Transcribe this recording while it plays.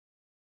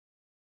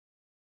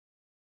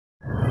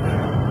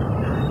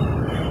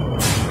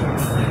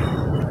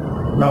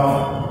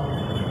Now,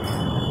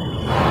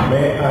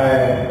 may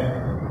I,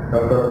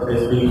 Dr.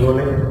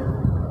 S.B.Ingole,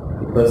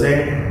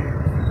 present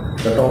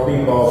the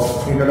topic of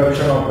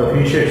introduction of the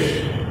fishes.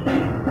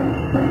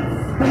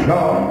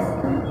 Now,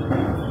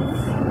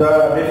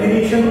 the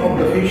definition of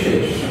the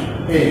fishes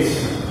is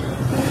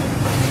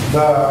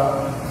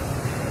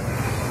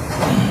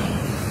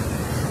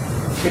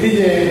it is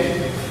a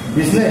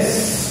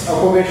business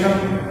occupation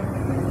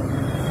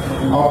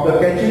of the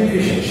catching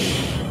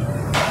fishes.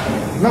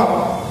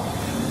 Now,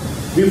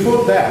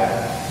 before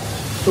that,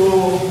 to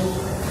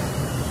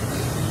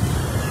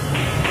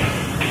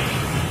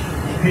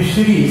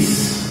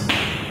fisheries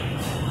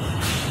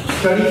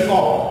study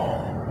of.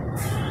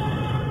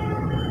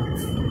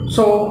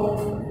 So,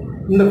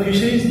 in the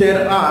fisheries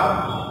there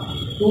are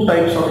two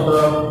types of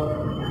the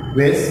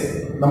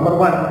ways. Number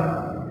one,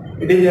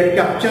 it is a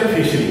capture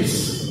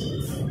fisheries,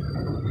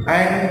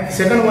 and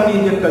second one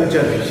is a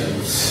culture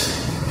fisheries.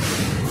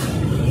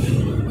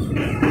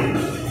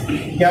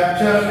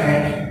 Capture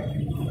and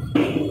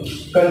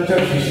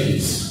culture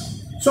fisheries.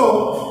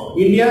 So,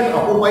 India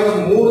occupies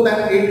more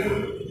than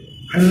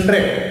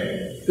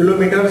 800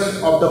 kilometers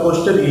of the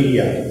coastal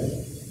area,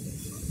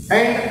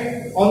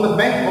 and on the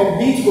bank of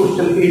these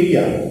coastal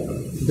area,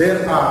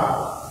 there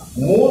are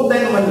more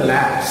than 1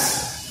 lakhs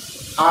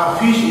our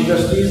fish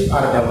industries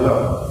are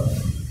developed,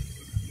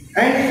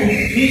 and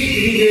fish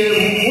is a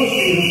most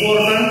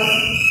important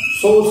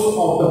source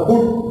of the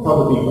food for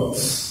the peoples,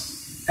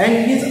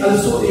 and is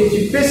also a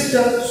cheapest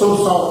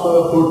source of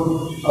the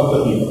food of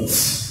the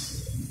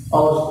peoples,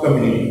 our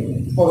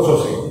community or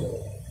society.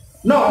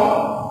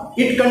 Now,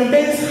 it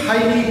contains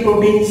highly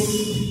proteins,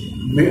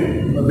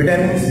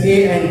 vitamins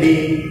A and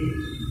D,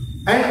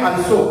 and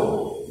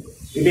also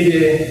it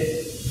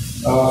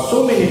is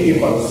so many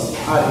people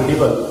are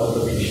edible of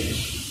the fishes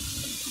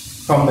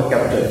from the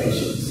capture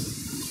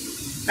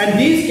fisheries, and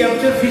these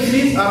capture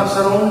fisheries are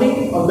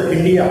surrounding of the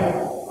India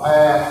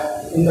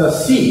in the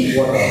sea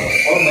water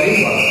or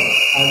marine water,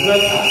 as well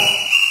as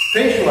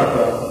fresh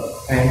water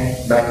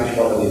and brackish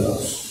water also.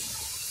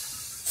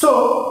 So,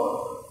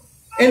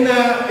 in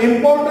the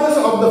importance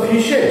of the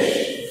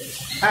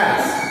fishes,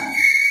 as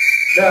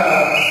the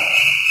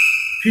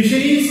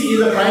fisheries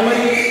is a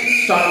primary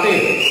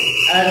started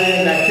as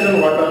a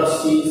natural water,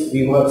 seas,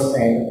 rivers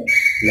and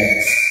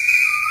lakes.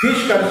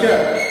 Fish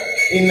culture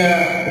in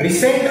a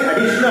recent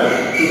additional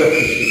to the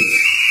fisheries.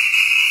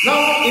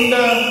 Now, in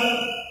the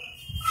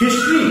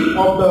history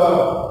of the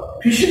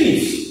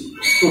fisheries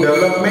to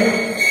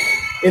development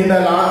in the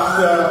last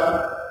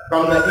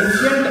from the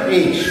ancient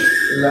age,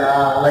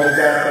 like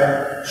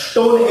that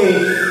Stone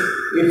Age,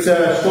 it's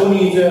a Stone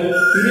Age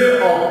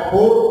period of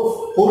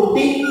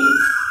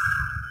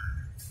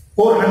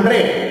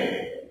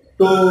 400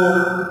 to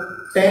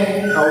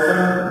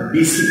 10,000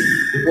 BC,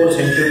 before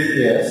century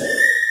years.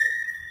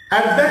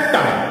 At that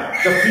time,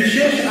 the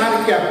fishes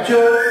are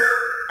captured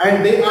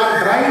and they are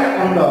dried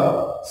on the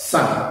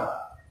sun.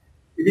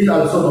 It is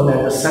also known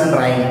as the sun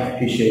drying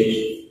fishes,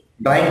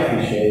 drying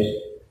fishes,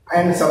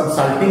 and some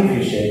salting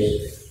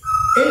fishes.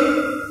 In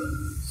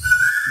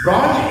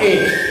Bronze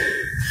Age,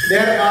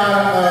 there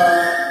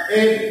are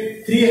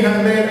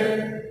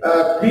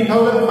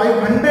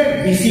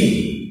 3500 BC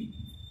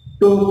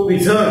to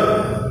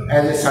preserve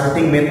as a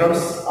salting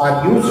methods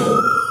are used.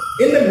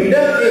 In the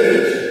Middle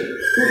Age,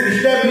 to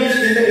establish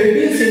in the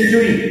 18th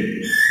century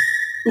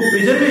to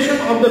preservation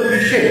of the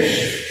fishes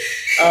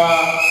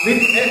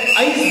with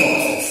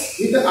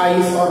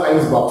ice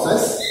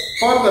boxes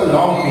for the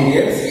long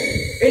periods.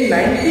 In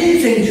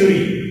 19th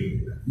century,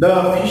 the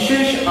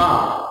fishes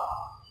are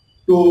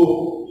to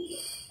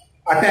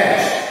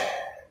attach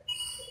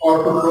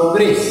or to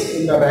progress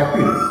in the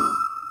rapid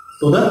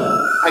to the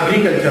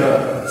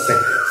agricultural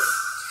sectors.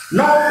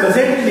 Now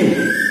presently,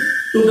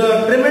 to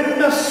the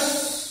tremendous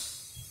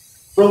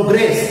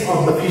progress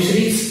of the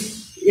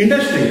fisheries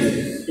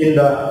industries in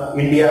the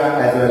India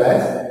as well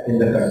as in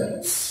the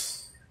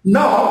countries.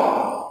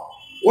 Now,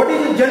 what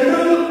is the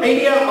general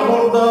idea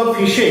about the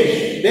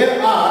fishes?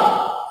 There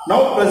are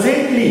now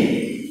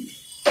presently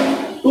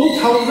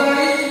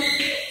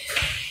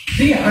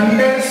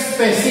 2,300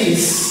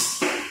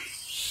 species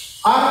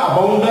are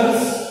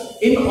abundant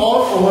in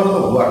all over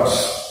the world.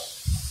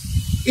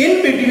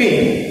 In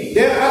between,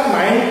 there are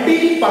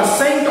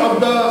 90% of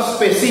the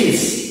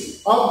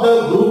species of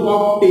the group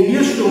of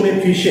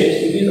teleostomi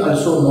fishes. It is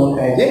also known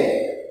as a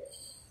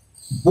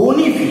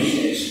bony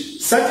fishes,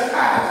 such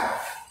as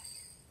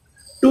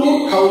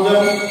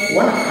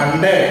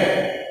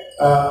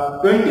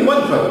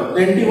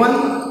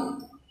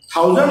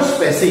 21,000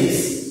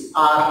 species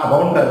are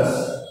abundant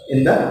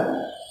in the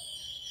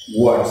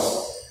world,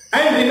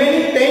 and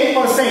remaining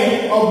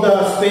 10% of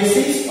the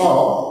species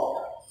of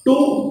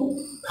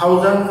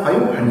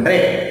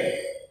 2,500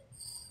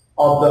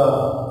 of the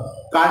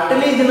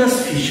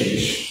cartilaginous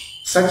fishes,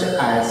 such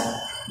as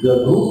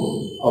the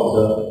group of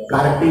the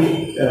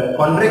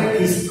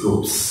chondrichthyes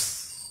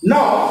groups.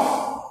 Now,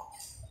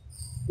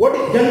 what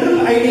is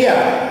general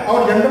idea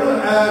or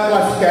general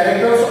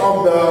characters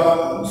of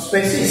the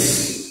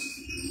species?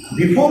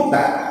 Before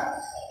that,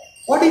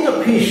 what is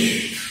a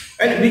fish?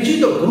 and which is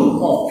the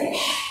group of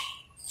fish.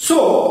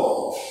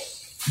 So,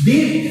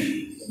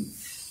 the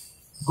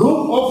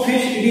group of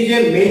fish, it is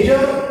a major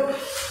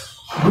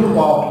group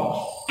of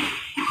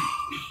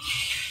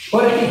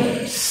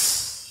vertebrates.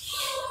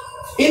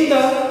 In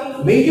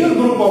the major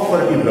group of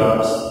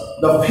vertebrates,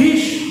 the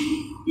fish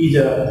is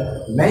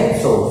a main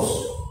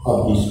source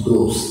of these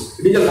groups.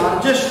 It is the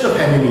largest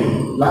family,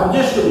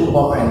 largest group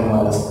of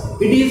animals.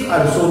 It is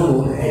also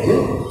known as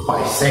a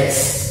Pisces,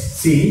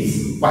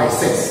 series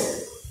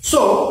Pisces.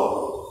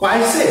 So,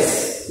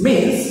 Pisces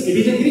means it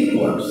is a Greek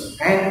word,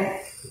 and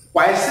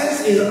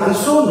Pisces is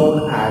also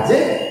known as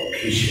a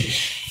fishes.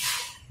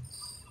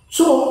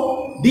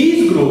 So,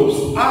 these groups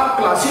are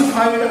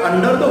classified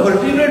under the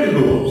vertebrate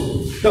groups.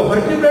 The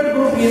vertebrate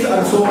group is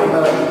also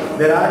under,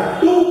 there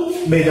are two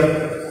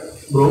major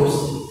groups: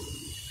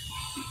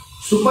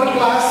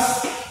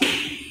 superclass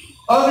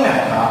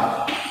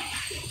Agnatha.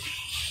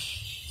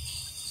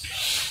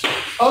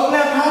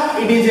 Agnatha,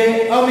 it is a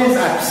means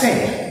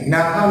absent.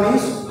 Gnatha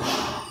means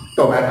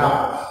tomato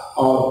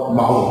or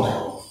mouth.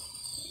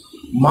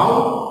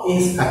 Mouth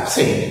is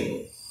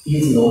absent,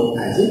 is known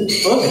as a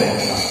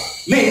Agnatha.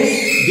 Means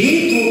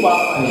these group of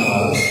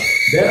animals,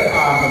 there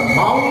are the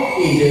mouth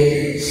is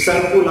a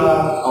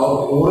circular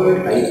or oval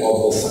type of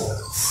the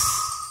circles.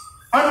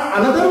 And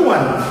another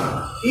one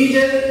is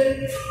a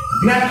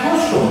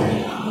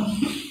Gnathostomata.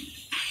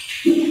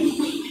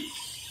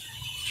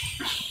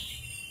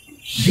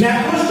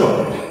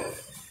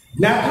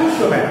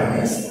 Gnathostomata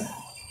means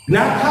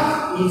Gnatha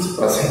is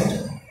present,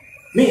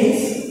 means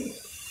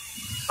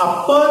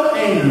upper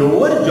and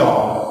lower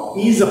jaw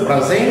is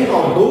present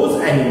of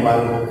those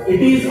animals.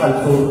 It is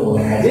also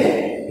known as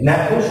a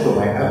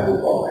Gnathostomata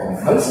group of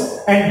animals,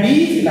 and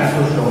these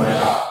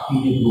Gnathostomata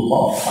is a group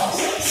of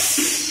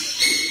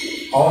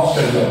Pisces, or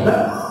study of the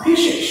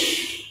fishes.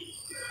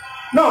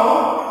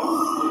 Now,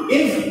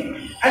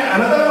 and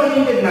another one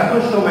is the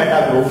Gnathostomata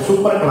group,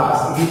 superclass,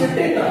 it is a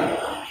tetra.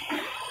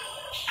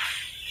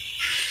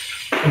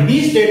 And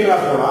these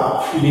tetrapoda,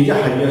 it is the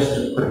highest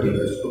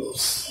vertebrate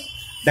groups.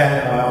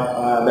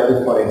 That is,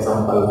 for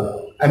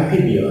example,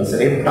 amphibians,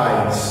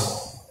 reptiles,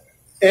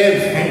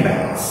 apes, and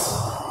mammals.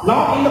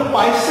 Now, in the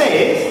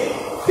Pisces,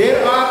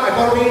 there are,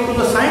 according to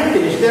the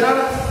scientists, there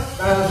are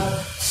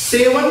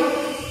 7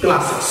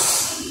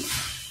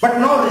 classes. But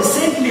now,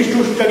 recently,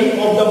 to study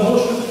of the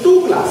most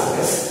 2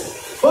 classes.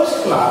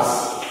 First class,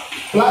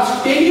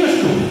 class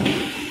Teleostomi.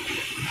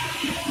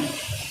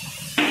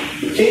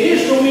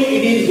 Teleostomi,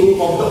 it is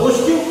group of the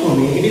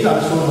Osteostomi. It is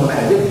also known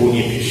as a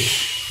bony fish.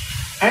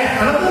 And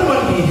another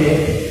one is a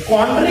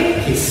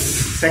Chondrichthyes.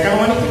 Second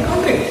one is a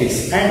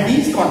Chondrichthyes. And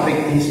these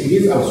Chondrichthyes, it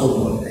is also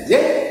known as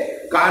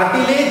a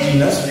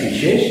cartilaginous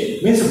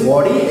fishes. Means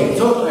body,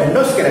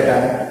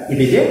 endoskeleton, it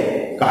is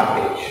a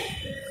cartilage.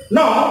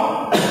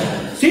 Now,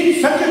 since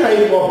such a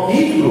type of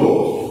these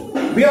groups,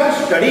 we are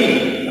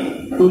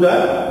studying to the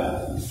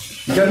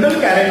general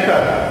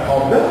character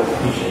of the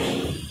fishes.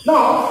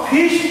 Now,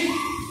 fish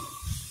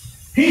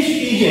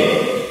is a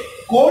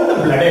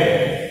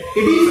cold-blooded. It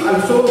is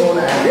also known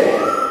as a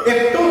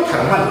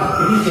ectothermal.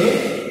 It is a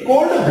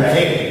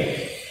cold-blooded.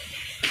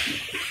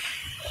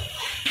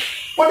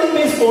 What it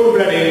means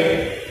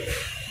cold-blooded?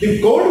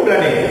 The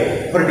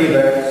cold-blooded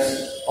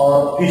vertebrates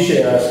or fish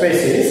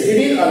species, it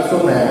is also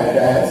known as a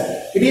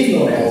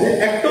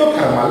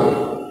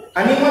ectothermal.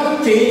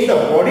 Animals change the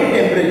body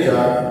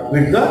temperature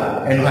with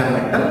the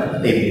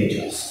environmental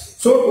temperatures.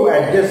 So, to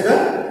adjust the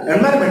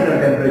environmental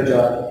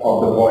temperature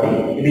of the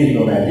body, it is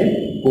known as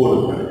a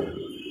cold blood.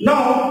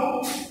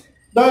 Now,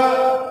 the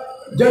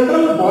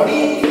general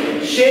body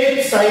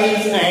shape,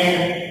 size,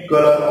 and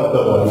color of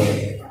the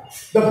body.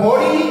 The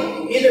body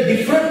is a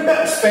different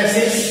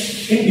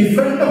species in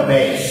different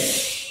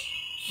ways,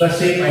 the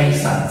shape and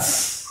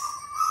size.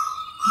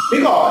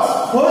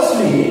 Because,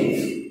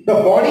 firstly, the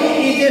body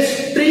is a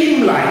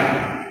streamline.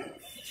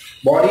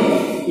 Body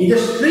is a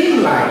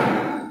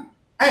streamline,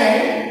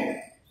 and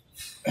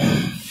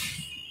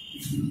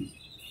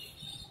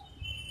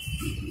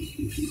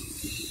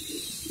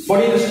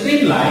body is a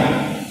streamline.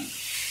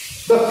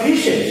 The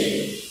fishes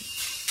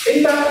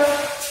in the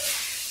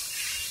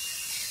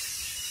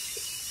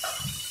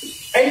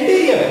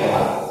anterior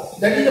part,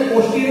 that is the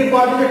posterior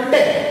part, is a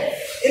tail.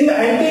 In the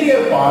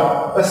anterior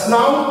part, the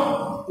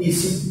snout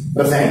is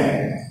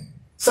present.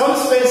 Some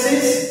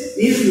species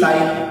is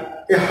like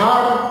a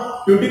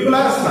hard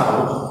cuticular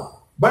snout,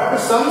 but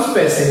some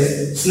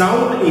species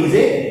snout is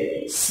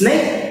a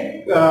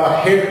snake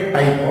head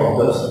type of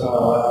the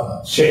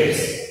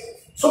shapes.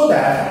 So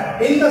that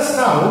in the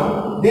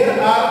snout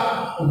there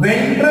are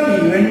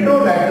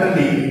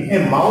ventrolaterally a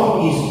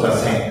mouth is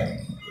present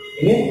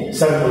in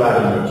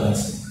circular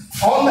regions.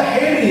 On the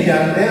head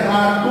region there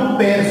are 2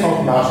 pairs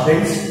of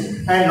nostrils,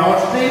 and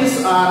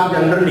nostrils are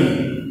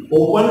generally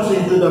opens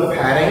into the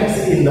pharynx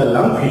in the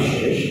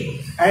lungfishes,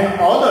 and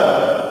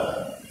other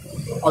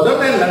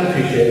than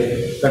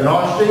lungfishes, the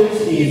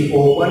nostrils is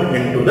open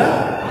into the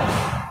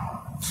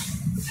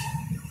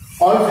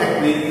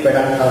olfactory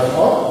peduncle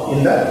or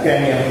in the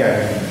cranial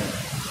cavity.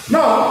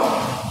 Now,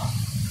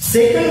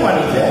 second one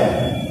is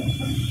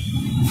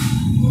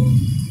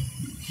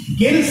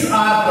Gills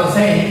are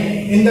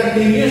present in the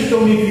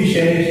teleostomy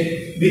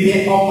fishes with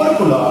a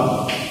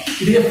operculum.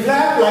 It is a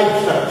flap-like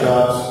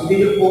structures. It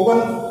is open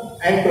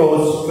and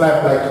closed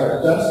flap-like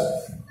structures.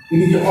 It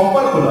is a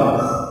operculum.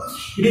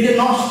 It is a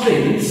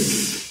nostrils.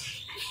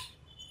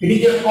 It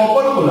is a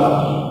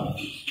operculum.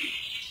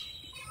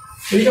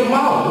 It is a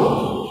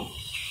mouth.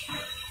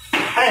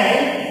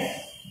 And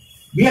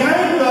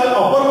behind the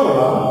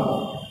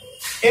operculum,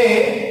 a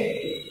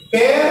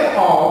pair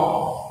of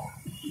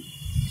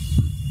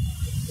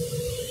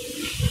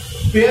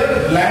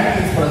gland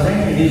is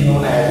present. It is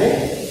known as a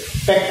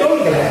pectoral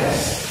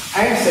glands.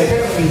 And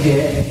second one is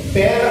a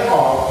pair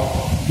of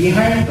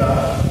behind the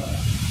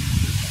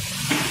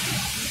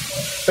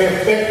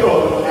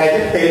pectoral as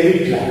a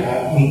pelvic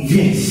gland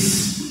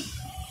fins.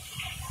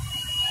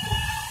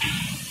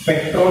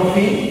 Pectoral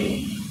fin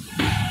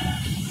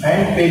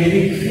and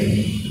pelvic fin.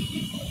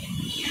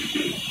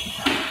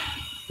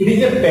 It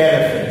is a pair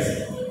of fins.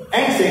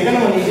 And second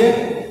one is a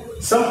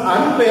some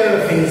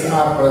unpaired fins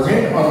are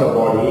present on the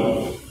body.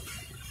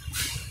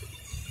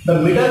 The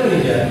middle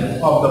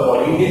region of the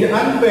body, it is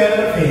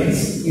unpaired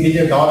fins. It is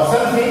a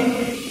dorsal fin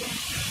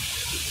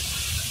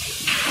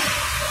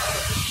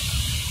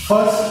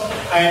first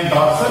and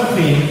dorsal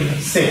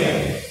fin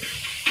second.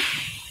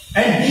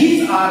 And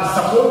these are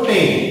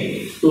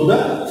supported to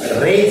the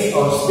rays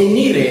or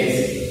spiny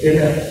rays in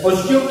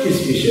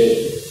osteophytes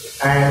fishes,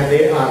 and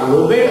they are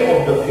lobate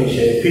of the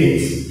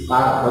fins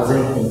are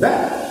present in the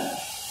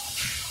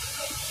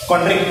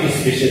chondrichthyes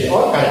fishes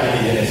or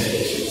cartilaginous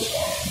fishes.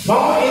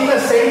 Now in the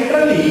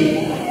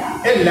centrally,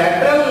 a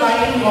lateral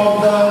line of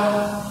the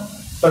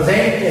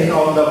present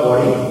on the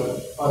body,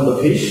 on the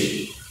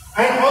fish,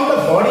 and on the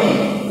body,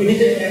 it is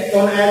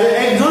known as an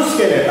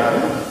exoskeleton.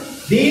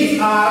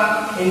 These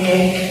are in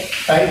a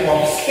type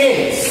of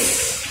scales.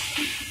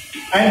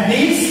 And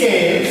these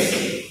scales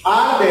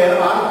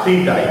there are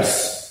three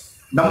types.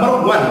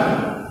 Number one,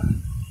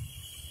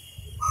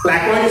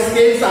 placoid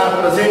scales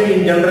are present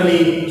in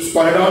generally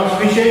Spolydon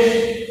fishes.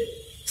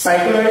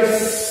 Cycloid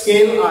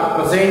scale are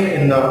present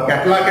in the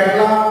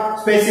Catla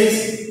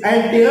species,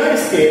 and ctenoid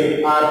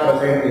scale are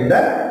present in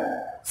the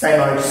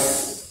cynoid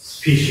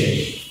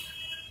species.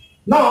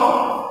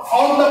 Now,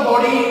 on the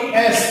body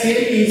a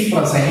scale is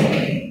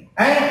present,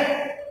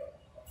 and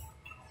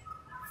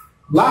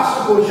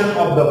last portion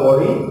of the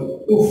body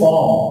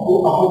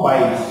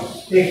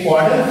occupies a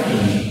quadral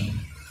fin.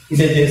 It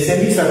is a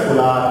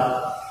semicircular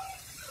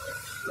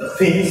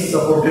fin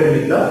supported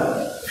with the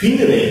fin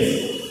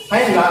rays.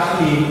 And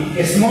lastly,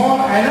 a small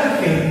anal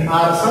fin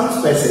are some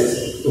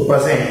species to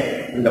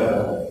present in the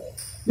body.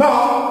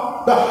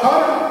 Now, the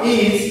heart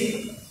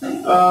is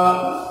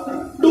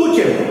two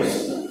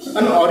chambers,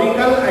 an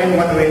auricle and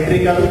one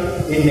ventricle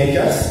in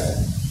nature.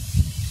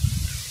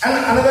 And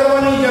another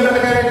one is general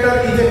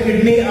character is a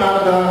kidney or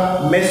the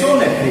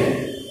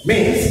mesonephric,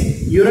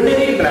 means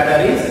urinary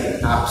bladder is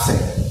absent.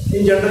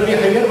 In generally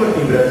higher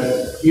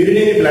vertebrates,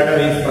 urinary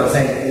bladder is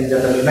present in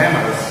generally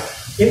mammals.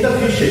 In the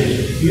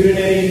fishes,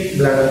 urinary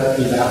bladder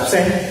is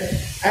absent,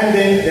 and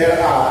then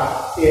there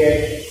are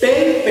a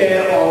 10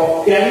 pair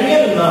of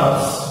cranial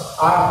nerves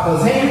are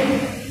present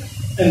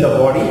in the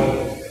body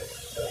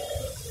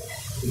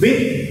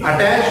with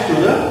attached to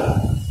the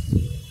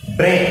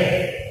brain,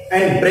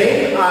 and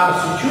brain are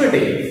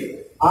situated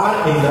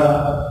in the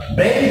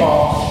brain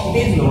box.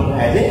 It is known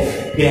as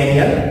a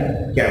cranial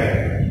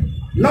cavity.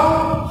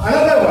 Now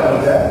another one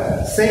is the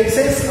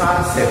sexes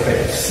are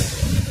separate.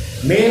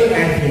 Male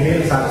and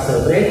females are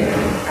separate,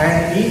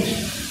 and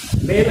each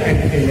male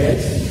and female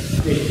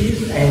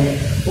testes and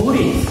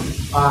ovaries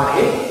are a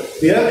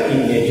pair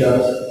in nature,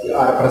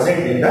 are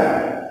present in the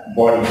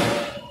body.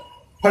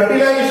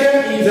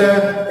 Fertilization is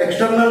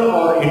external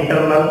or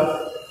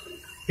internal.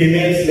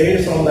 Females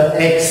lays on the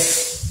eggs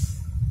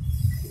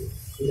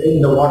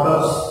in the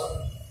waters,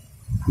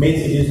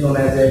 means it is known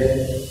as a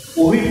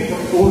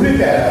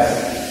oviparous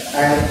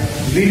and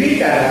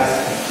viviparous.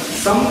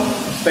 Some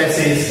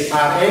species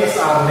eggs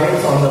are laid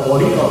on the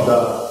body of the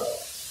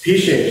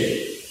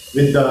fishes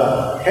with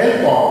the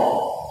help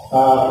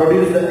of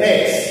produce the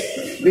eggs,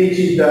 which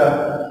is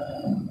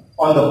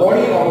on the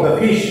body of the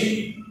fish,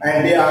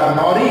 and they are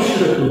nourished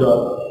to the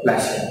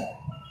plasma.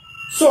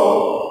 So